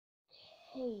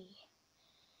Okay.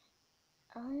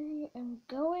 I am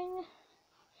going.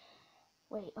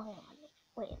 Wait, hold on.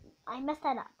 Wait, I messed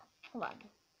that up. Hold on.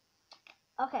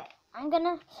 Okay, I'm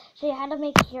gonna show you how to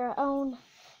make your own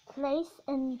place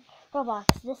in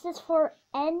Roblox. This is for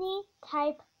any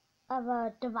type of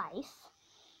a device.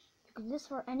 You can do this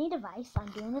for any device. I'm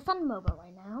doing this on mobile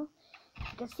right now.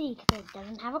 You can see because it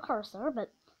doesn't have a cursor,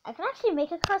 but I can actually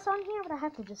make a cursor on here, but I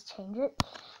have to just change it.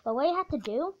 But what you have to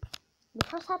do, you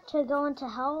first have to go into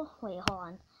hell. Wait, hold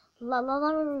on. Let me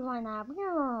rewind that.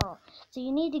 So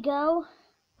you need to go.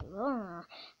 You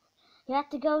have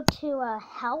to go to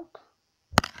help.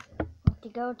 You have to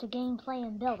go to gameplay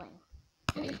and building.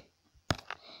 You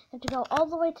have to go all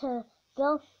the way to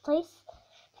build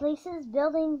places,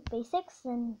 building basics,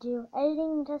 and do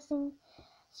editing, testing,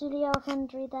 studio. I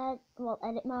can't read that. Well,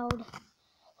 edit mode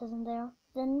isn't there.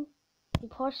 Then you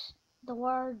push the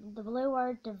blue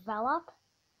word develop.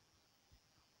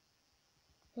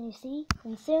 Then you see,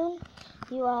 and soon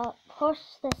you push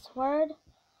this word,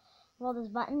 well, this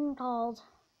button called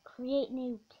create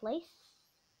new place.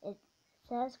 It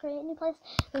says create new place.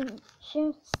 Then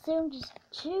soon just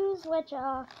choose which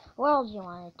world you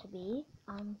want it to be.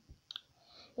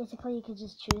 Basically you could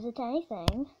just choose it to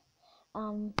anything.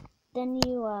 Then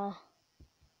you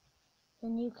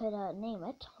could name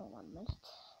it. Hold on a minute.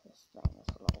 This thing is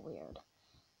a little weird.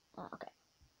 Okay.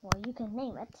 Well, you can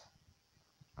name it.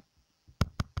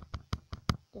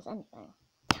 Just anything.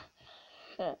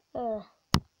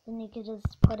 Then you could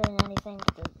just put in anything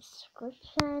with the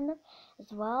description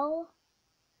as well.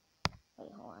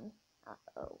 Wait, hold on.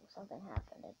 Oh, something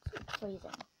happened. It's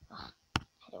freezing. Ugh,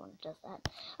 I don't want to adjust that.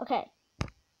 Okay.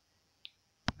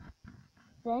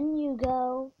 Then you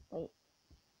go. Wait,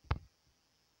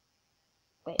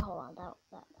 hold on. That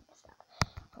messed up.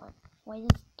 Hold on. Wait,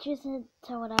 just choose it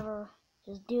to whatever.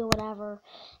 Just do whatever,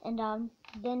 and then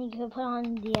you can put on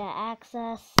the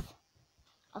access.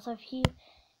 Also, if you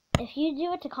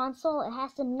do it to console, it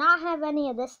has to not have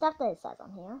any of this stuff that it says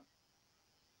on here.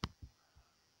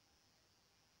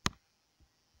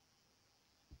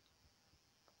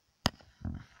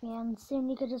 And soon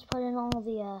you could just put in all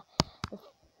the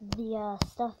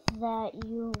stuff that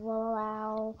you will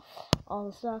allow, all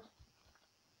the stuff.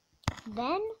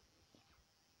 Then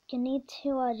you need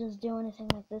to just do anything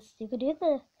like this. You could do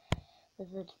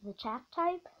the chat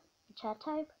type,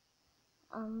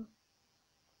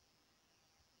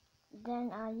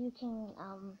 Then you can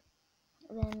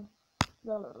then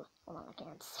hold on, I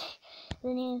can't see.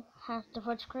 Then you have to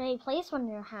push create place when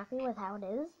you're happy with how it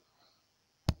is.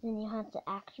 Then you have to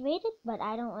activate it, but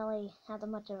I don't really have that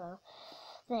much of a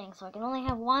thing, so I can only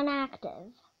have one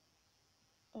active.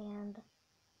 And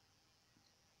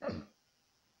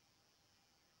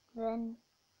then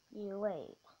you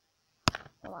wait.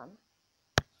 Hold on.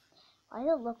 Why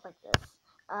does it look like this?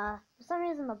 For some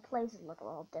reason the places look a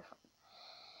little different.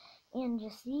 And you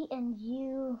see, and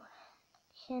you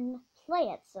can play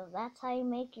it. So that's how you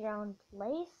make your own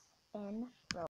place in Roblox.